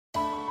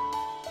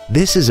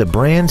This is a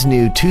brand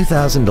new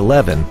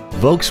 2011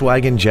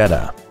 Volkswagen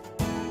Jetta.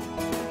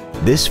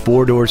 This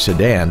four-door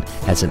sedan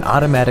has an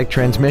automatic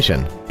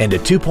transmission and a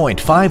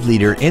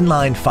 2.5-liter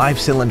inline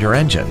five-cylinder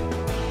engine.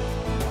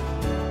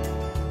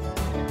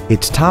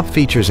 Its top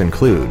features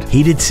include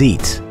heated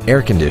seats,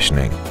 air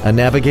conditioning, a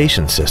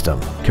navigation system,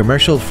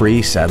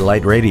 commercial-free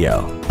satellite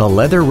radio, a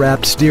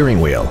leather-wrapped steering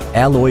wheel,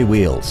 alloy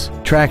wheels,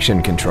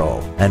 traction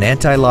control, an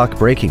anti-lock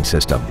braking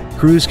system,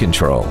 cruise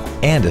control,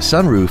 and a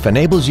sunroof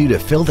enables you to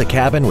fill the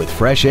cabin with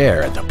fresh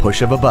air at the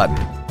push of a button.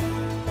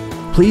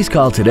 Please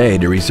call today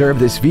to reserve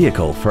this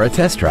vehicle for a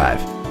test drive.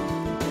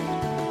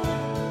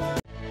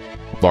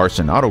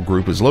 Larson Auto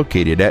Group is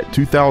located at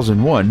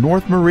 2001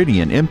 North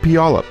Meridian in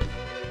Puyallup.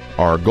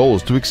 Our goal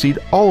is to exceed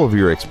all of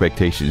your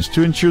expectations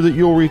to ensure that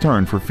you'll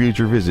return for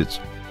future visits